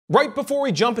Right before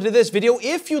we jump into this video,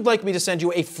 if you'd like me to send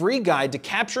you a free guide to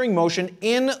capturing motion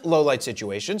in low light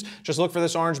situations, just look for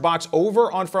this orange box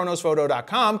over on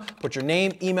FroKnowsPhoto.com, put your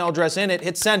name, email address in it,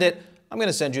 hit send it. I'm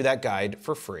gonna send you that guide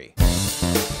for free.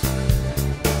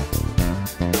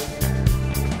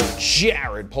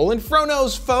 Jared Polin,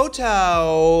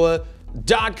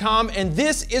 FroKnowsPhoto.com, and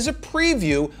this is a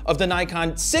preview of the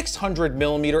Nikon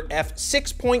 600mm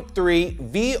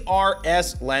f6.3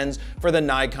 VRS lens for the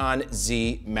Nikon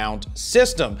Z mount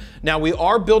system. Now, we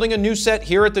are building a new set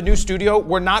here at the new studio.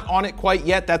 We're not on it quite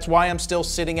yet. That's why I'm still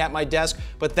sitting at my desk,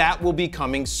 but that will be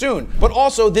coming soon. But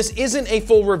also, this isn't a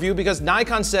full review because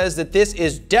Nikon says that this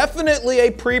is definitely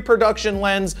a pre-production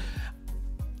lens.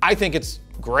 I think it's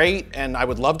great, and I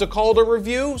would love to call it a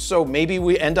review, so maybe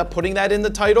we end up putting that in the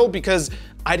title because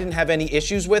I didn't have any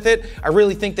issues with it. I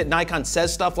really think that Nikon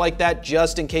says stuff like that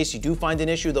just in case you do find an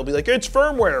issue. They'll be like, it's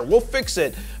firmware, we'll fix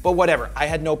it. But whatever, I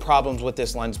had no problems with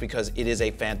this lens because it is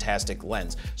a fantastic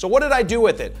lens. So what did I do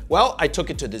with it? Well, I took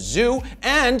it to the zoo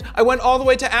and I went all the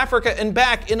way to Africa and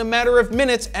back in a matter of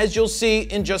minutes, as you'll see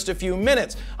in just a few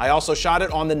minutes. I also shot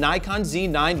it on the Nikon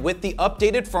Z9 with the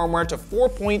updated firmware to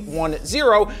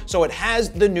 4.10, so it has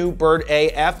the new Bird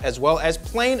AF as well as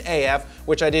plain AF,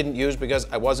 which I didn't use because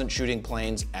I wasn't shooting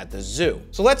planes at the zoo.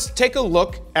 So let's take a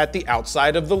look at the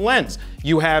outside of the lens.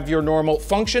 You have your normal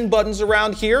function buttons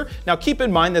around here. Now keep in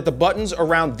mind that the buttons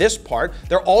around this part,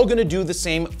 they're all gonna do the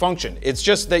same function. It's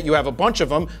just that you have a bunch of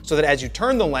them so that as you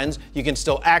turn the lens, you can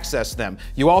still access them.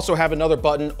 You also have another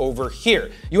button over here.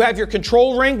 You have your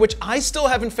control ring, which I still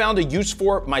haven't found a use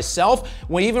for myself.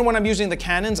 Even when I'm using the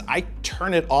Canons, I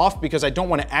turn it off because I don't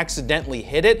want to accidentally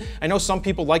hit it. I know some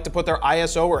people like to put their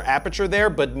ISO or aperture there,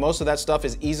 but most of that stuff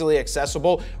is easily accessible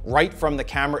right from the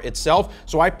camera itself,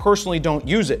 so I personally don't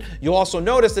use it. You'll also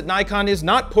notice that Nikon is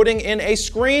not putting in a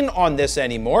screen on this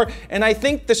anymore, and I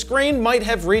think the screen might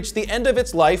have reached the end of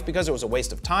its life because it was a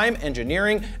waste of time,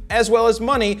 engineering, as well as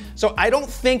money, so I don't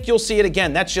think you'll see it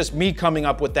again. That's just me coming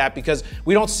up with that because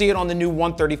we don't see it on the new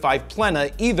 135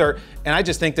 Plena either, and I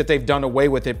just think that they've done away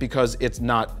with it because it's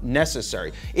not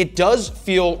necessary. It does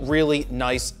feel really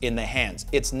nice in the hands.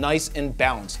 It's nice and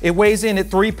balanced. It weighs in at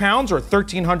 3 pounds or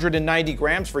 1,390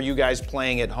 grams for you guys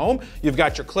playing at home. You've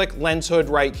got your click lens hood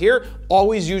right here.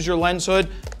 Always use your lens hood.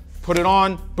 Put it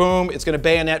on, boom, it's gonna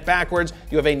bayonet backwards.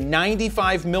 You have a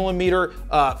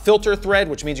 95mm filter thread,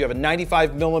 which means you have a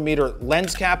 95mm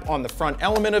lens cap on the front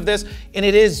element of this, and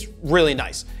it is really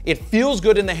nice. It feels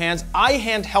good in the hands. I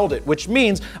hand held it, which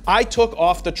means I took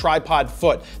off the tripod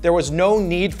foot. There was no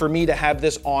need for me to have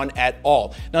this on at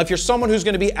all. Now, if you're someone who's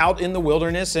gonna be out in the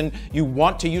wilderness and you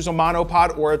want to use a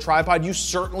monopod or a tripod, you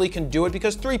certainly can do it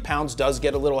because 3 pounds does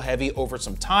get a little heavy over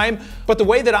some time. But the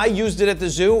way that I used it at the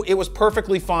zoo, it was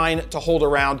perfectly fine to hold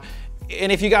around.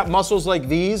 And if you got muscles like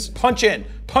these, punch in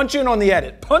on the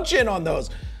edit, punch in on those.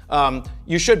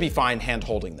 You should be fine hand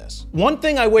holding this. One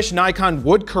thing I wish Nikon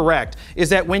would correct is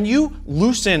that when you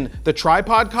loosen the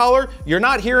tripod collar, you're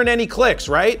not hearing any clicks,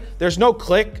 right? There's no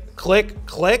click, click,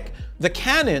 click. The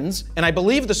Canons, and I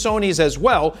believe the Sonys as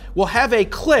well, will have a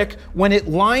click when it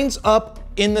lines up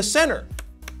in the center.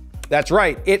 That's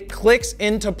right, it clicks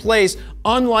into place,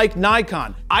 unlike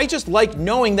Nikon. I just like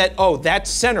knowing that, oh, that's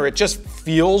center. It just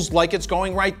feels like it's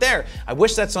going right there. I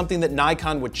wish that's something that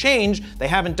Nikon would change. They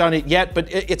haven't done it yet, but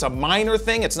it's a minor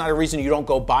thing. It's not a reason you don't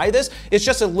go buy this. It's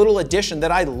just a little addition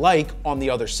that I like on the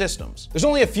other systems. There's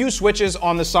only a few switches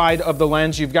on the side of the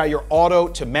lens. You've got your auto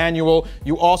to manual.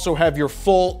 You also have your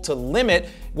full to limit.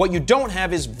 What you don't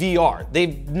have is VR.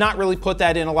 They've not really put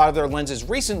that in a lot of their lenses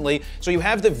recently, so you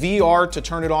have the VR to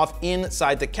turn it off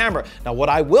inside the camera. Now, what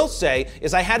I will say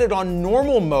is I had it on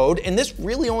normal mode, and this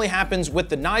really only happens with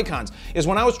the Nikons, is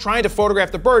when I was trying to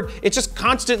photograph the bird, it's just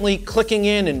constantly clicking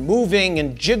in and moving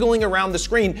and jiggling around the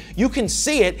screen. You can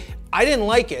see it. I didn't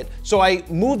like it, so I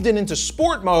moved it into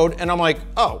sport mode, and I'm like,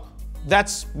 oh,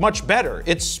 that's much better.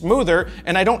 It's smoother,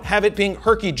 and I don't have it being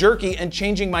herky-jerky and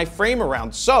changing my frame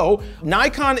around. So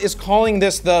Nikon is calling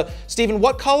this the, Steven,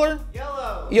 what color?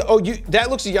 Yellow. Yeah, oh,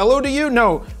 that looks yellow to you?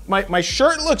 No, my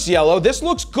shirt looks yellow. This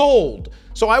looks gold.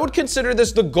 So I would consider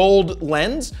this the gold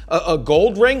lens, a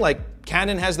gold ring, like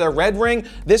Canon has their red ring.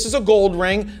 This is a gold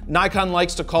ring. Nikon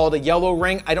likes to call it a yellow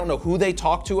ring. I don't know who they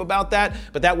talk to about that,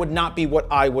 but that would not be what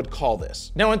I would call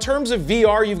this. Now, in terms of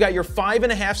VR, you've got your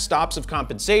 5.5 stops of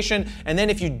compensation, and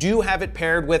then if you do have it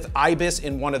paired with IBIS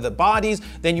in one of the bodies,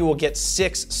 then you will get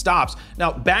 6 stops.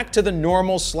 Now, back to the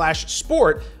normal /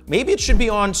 sport, maybe it should be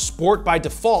on sport by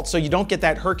default so you don't get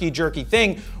that herky-jerky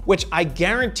thing, which I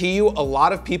guarantee you a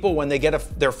lot of people, when they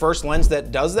get their first lens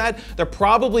that does that, they're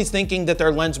probably thinking that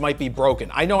their lens might be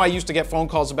broken. I know I used to get phone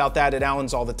calls about that at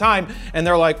Allen's all the time, and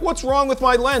they're like, what's wrong with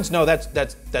my lens? No,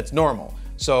 that's normal.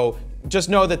 So just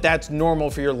know that that's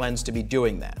normal for your lens to be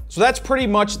doing that. So that's pretty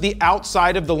much the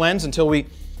outside of the lens until we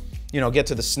get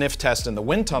to the sniff test and the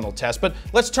wind tunnel test. But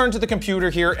let's turn to the computer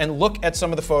here and look at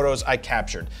some of the photos I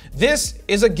captured. This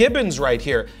is a Gibbons right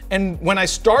here. And when I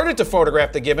started to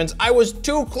photograph the Gibbons, I was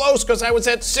too close because I was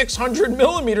at 600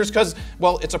 millimeters because,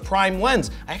 well, it's a prime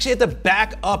lens. I actually had to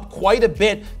back up quite a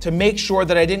bit to make sure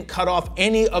that I didn't cut off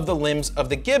any of the limbs of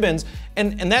the Gibbons.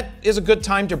 And that is a good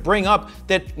time to bring up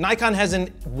that Nikon has an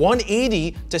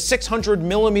 180 to 600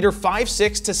 millimeter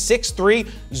 5.6 to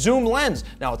 6.3 zoom lens.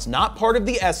 Now, it's not part of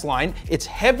the S line. It's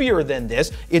heavier than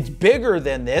this. It's bigger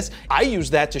than this. I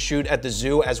use that to shoot at the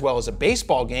zoo as well as a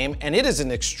baseball game, and it is an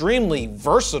extremely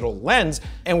versatile lens.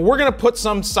 And we're gonna put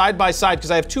some side by side because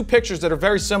I have two pictures that are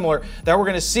very similar that we're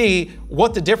gonna see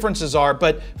what the differences are.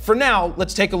 But for now,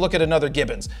 let's take a look at another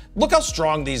Gibbons. Look how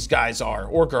strong these guys are,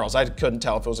 or girls. I couldn't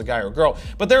tell if it was a guy or a girl,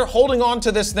 but they're holding on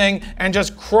to this thing and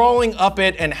just crawling up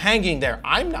it and hanging there.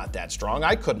 I'm not that strong.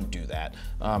 I couldn't do that,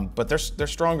 but they're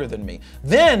stronger than me.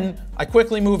 Then I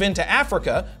quickly move into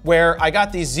Africa, where I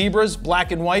got these zebras,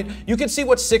 black and white. You can see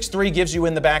what 6.3 gives you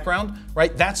in the background,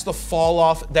 right? That's the fall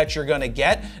off that you're gonna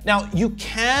get. Now, you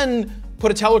can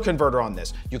put a teleconverter on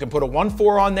this. You can put a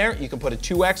 1.4 on there, you can put a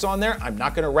 2x on there. I'm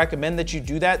not gonna recommend that you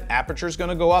do that. Aperture's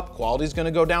gonna go up, quality's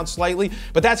gonna go down slightly,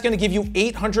 but that's gonna give you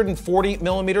 840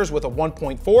 millimeters with a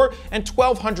 1.4 and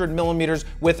 1200 millimeters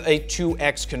with a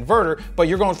 2x converter, but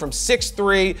you're going from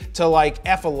 6.3 to like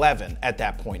f11 at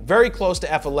that point. Very close to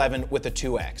f11 with a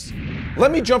 2x.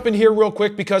 Let me jump in here real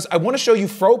quick because I wanna show you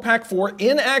FroPack 4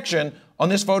 in action on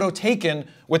this photo taken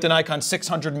with the Nikon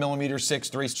 600mm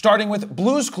 6.3, starting with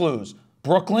Blue's Clues,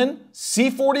 Brooklyn,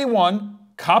 C41,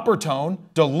 Coppertone,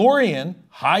 DeLorean,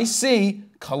 High C,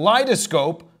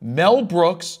 Kaleidoscope, Mel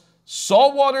Brooks,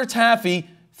 Saltwater Taffy,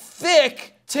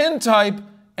 Thick, Tintype,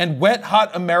 and Wet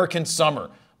Hot American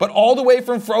Summer. But all the way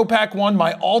from FroPack 1,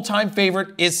 my all-time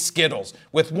favorite is Skittles.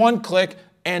 With one click,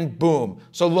 and boom.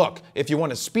 So look, if you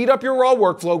want to speed up your raw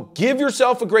workflow, give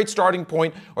yourself a great starting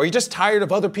point, or you're just tired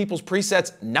of other people's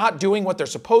presets not doing what they're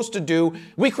supposed to do,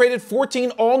 we created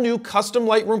 14 all-new custom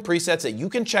Lightroom presets that you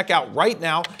can check out right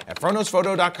now at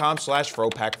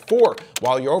FroKnowsPhoto.com/FroPack4.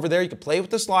 While you're over there, you can play with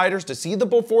the sliders to see the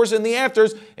befores and the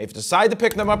afters. If you decide to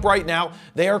pick them up right now,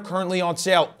 they are currently on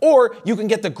sale. Or you can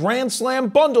get the Grand Slam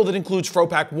bundle that includes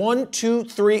FroPack 1, 2,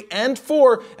 3, and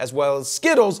 4, as well as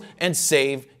Skittles, and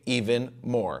save even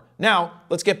more. Now,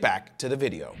 let's get back to the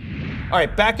video. All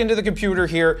right, back into the computer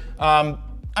here. I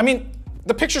mean,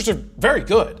 the pictures are very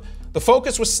good. The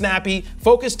focus was snappy,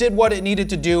 focus did what it needed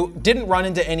to do, didn't run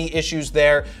into any issues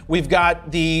there. We've got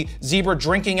the zebra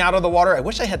drinking out of the water. I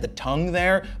wish I had the tongue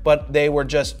there, but they were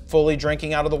just fully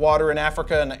drinking out of the water in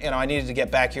Africa, and I needed to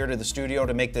get back here to the studio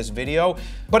to make this video,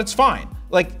 but it's fine.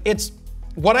 Like, it's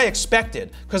what I expected,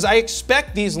 because I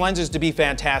expect these lenses to be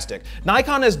fantastic.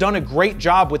 Nikon has done a great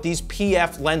job with these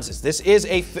PF lenses. This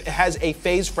has a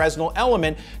phase Fresnel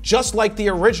element, just like the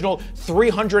original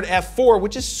 300 f4,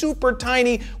 which is super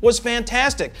tiny, was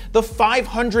fantastic. The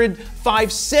 500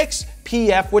 5.6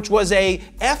 PF, which was a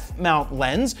F-mount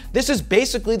lens. This is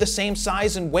basically the same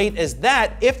size and weight as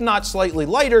that, if not slightly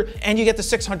lighter, and you get the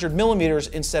 600 millimeters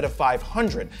instead of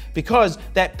 500, because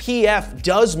that PF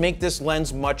does make this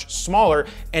lens much smaller,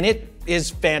 and it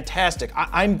is fantastic.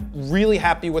 I'm really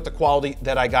happy with the quality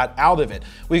that I got out of it.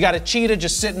 We got a cheetah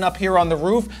just sitting up here on the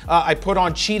roof. I put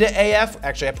on cheetah AF.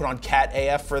 Actually, I put on cat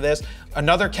AF for this.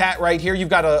 Another cat right here. You've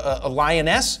got a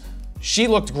lioness. She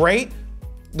looked great.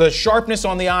 The sharpness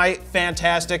on the eye,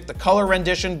 fantastic. The color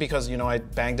rendition, because I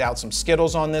banged out some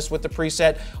Skittles on this with the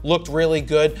preset, looked really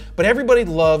good. But everybody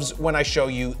loves when I show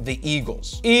you the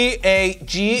Eagles.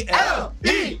 E-A-G-L-E-S,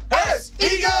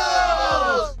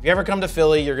 Eagles! If you ever come to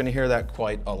Philly, you're gonna hear that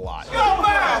quite a lot.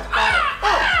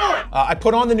 I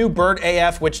put on the new Bird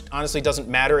AF, which honestly doesn't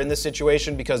matter in this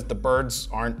situation because the birds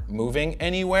aren't moving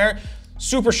anywhere.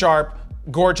 Super sharp,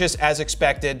 gorgeous as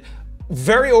expected.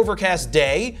 Very overcast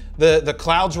day. The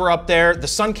clouds were up there. The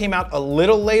sun came out a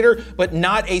little later, but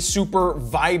not a super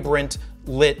vibrant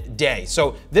lit day.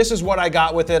 So this is what I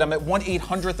got with it. I'm at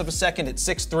 1/800th of a second at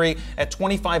 6.3 at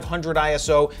 2500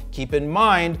 ISO. Keep in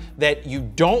mind that you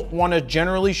don't want to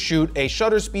generally shoot a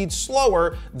shutter speed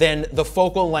slower than the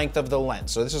focal length of the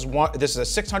lens. So this is a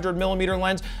 600 millimeter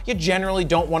lens. You generally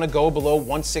don't want to go below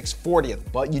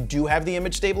 1/640th, but you do have the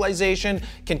image stabilization,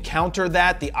 can counter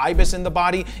that, the IBIS in the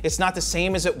body. It's not the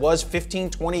same as it was 15,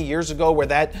 20 years ago where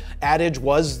that adage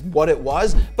was what it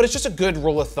was, but it's just a good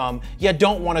rule of thumb. You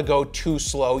don't want to go too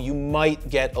slow. You might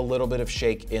get a little bit of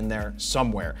shake in there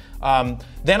somewhere.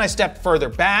 Then I stepped further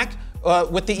back,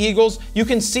 with the Eagles, you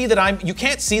can see that you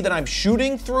can't see that I'm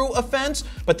shooting through a fence,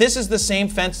 but this is the same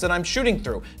fence that I'm shooting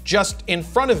through, just in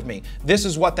front of me. This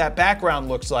is what that background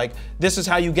looks like. This is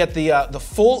how you get the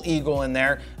full Eagle in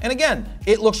there. And again,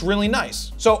 it looks really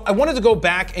nice. So I wanted to go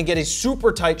back and get a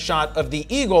super tight shot of the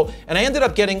Eagle, and I ended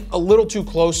up getting a little too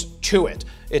close to it.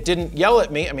 It didn't yell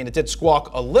at me. I mean, it did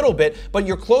squawk a little bit, but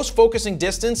your close focusing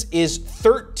distance is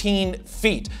 13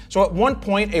 feet. So at one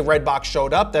point, a red box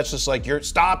showed up. That's just like,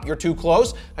 stop, you're too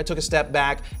close. I took a step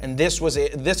back, and this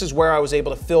is where I was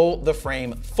able to fill the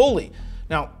frame fully.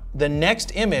 Now, the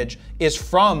next image is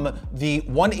from the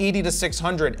 180 to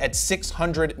 600 at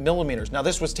 600 millimeters. Now,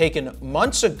 this was taken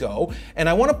months ago, and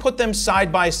I want to put them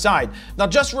side by side. Now,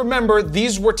 just remember,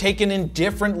 these were taken in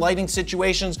different lighting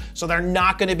situations, so they're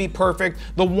not going to be perfect.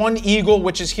 The one Eagle,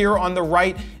 which is here on the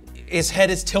right, his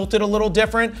head is tilted a little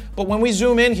different, but when we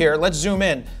zoom in here, let's zoom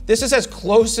in. This is as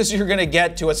close as you're gonna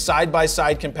get to a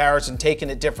side-by-side comparison taken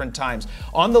at different times.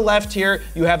 On the left here,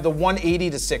 you have the 180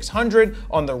 to 600.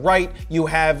 On the right, you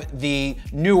have the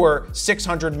newer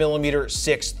 600 millimeter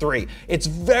 6.3. It's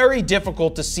very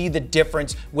difficult to see the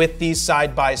difference with these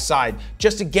side-by-side.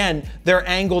 Just again, they're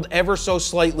angled ever so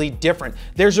slightly different.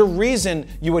 There's a reason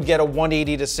you would get a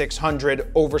 180 to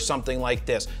 600 over something like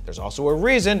this. There's also a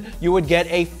reason you would get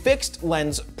a fixed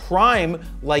lens prime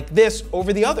like this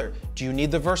over the other. Do you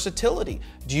need the versatility?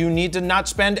 Do you need to not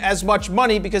spend as much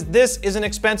money because this is an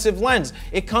expensive lens?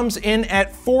 It comes in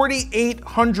at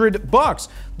 $4,800.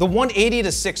 The 180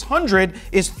 to 600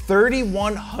 is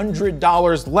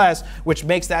 $3,100 less, which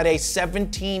makes that a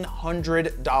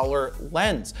 $1,700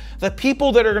 lens. The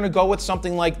people that are gonna go with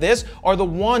something like this are the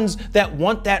ones that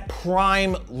want that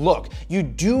prime look. You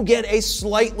do get a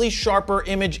slightly sharper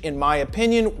image, in my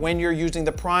opinion, when you're using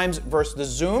the primes versus the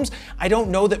zooms. I don't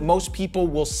know that most people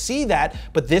will see that,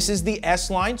 but this is the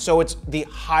S line, so it's the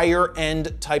higher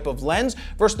end type of lens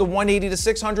versus the 180 to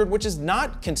 600, which is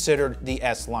not considered the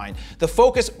S line. The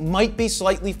focus might be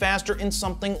slightly faster in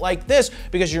something like this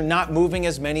because you're not moving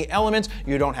as many elements,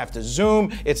 you don't have to zoom,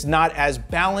 it's not as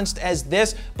balanced as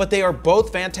this, but they are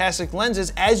both fantastic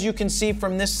lenses. As you can see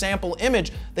from this sample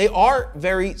image, they are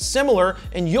very similar,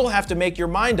 and you'll have to make your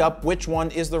mind up which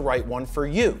one is the right one for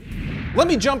you. Let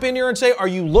me jump in here and say, are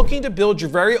you looking to build your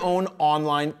very own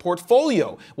online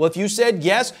portfolio? Well, if you said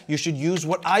yes, you should use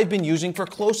what I've been using for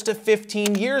close to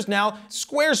 15 years now,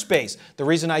 Squarespace. The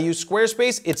reason I use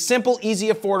Squarespace, it's simple, easy,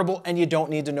 affordable, and you don't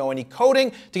need to know any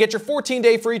coding. To get your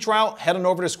 14-day free trial, head on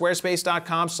over to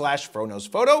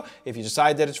squarespace.com/FroKnowsPhoto. If you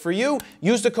decide that it's for you,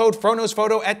 use the code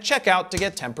FroKnowsPhoto at checkout to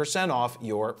get 10% off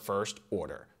your first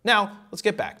order. Now, let's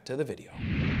get back to the video.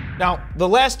 Now, the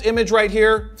last image right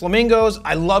here, flamingos,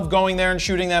 I love going there and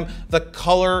shooting them. The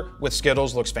color with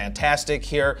Skittles looks fantastic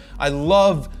here. I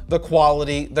love the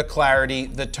quality, the clarity,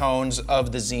 the tones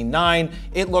of the Z9.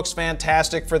 It looks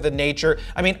fantastic for the nature.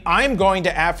 I mean, I'm going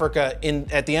to Africa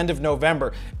at the end of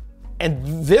November,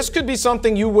 and this could be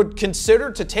something you would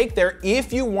consider to take there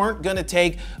if you weren't gonna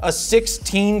take a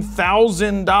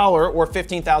 $16,000 or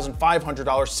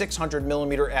 $15,500 600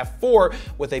 millimeter f4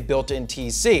 with a built-in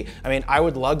TC. I mean, I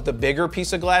would lug the bigger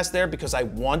piece of glass there because I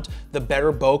want the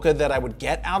better bokeh that I would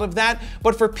get out of that.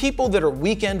 But for people that are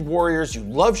weekend warriors, you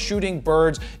love shooting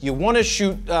birds, you wanna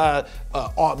shoot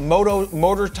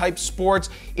motor type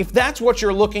sports, if that's what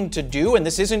you're looking to do and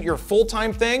this isn't your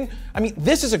full-time thing, I mean,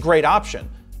 this is a great option.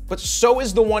 But so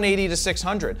is the 180 to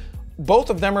 600. Both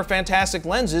of them are fantastic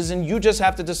lenses, and you just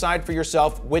have to decide for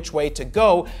yourself which way to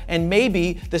go, and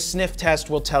maybe the sniff test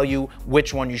will tell you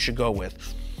which one you should go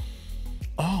with.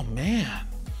 Oh man,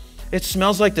 it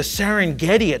smells like the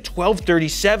Serengeti at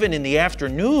 12:37 in the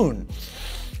afternoon.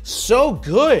 So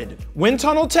good. Wind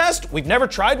tunnel test? We've never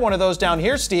tried one of those down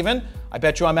here, Steven. I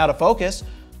bet you I'm out of focus.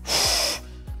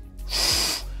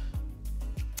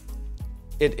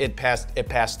 It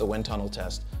passed the wind tunnel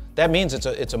test. That means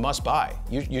it's a must buy.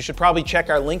 You should probably check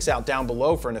our links out down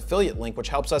below for an affiliate link, which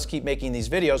helps us keep making these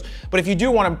videos. But if you do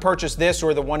want to purchase this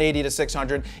or the 180 to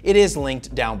 600, it is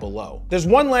linked down below. There's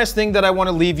one last thing that I want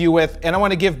to leave you with, and I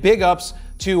want to give big ups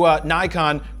to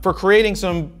Nikon for creating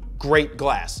some great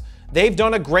glass. They've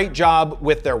done a great job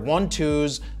with their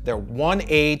 1.2s, their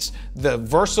 1.8s, the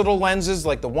versatile lenses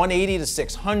like the 180 to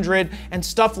 600, and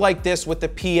stuff like this with the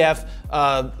PF,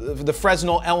 the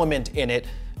Fresnel element in it.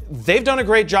 They've done a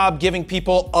great job giving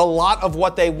people a lot of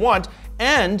what they want,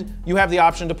 and you have the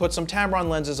option to put some Tamron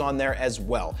lenses on there as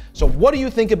well. So what do you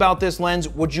think about this lens?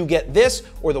 Would you get this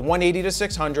or the 180 to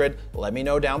 600? Let me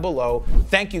know down below.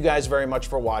 Thank you guys very much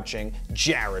for watching.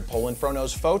 Jared, Polin,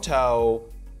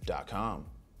 FroKnowsPhoto.com.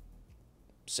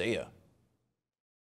 See ya.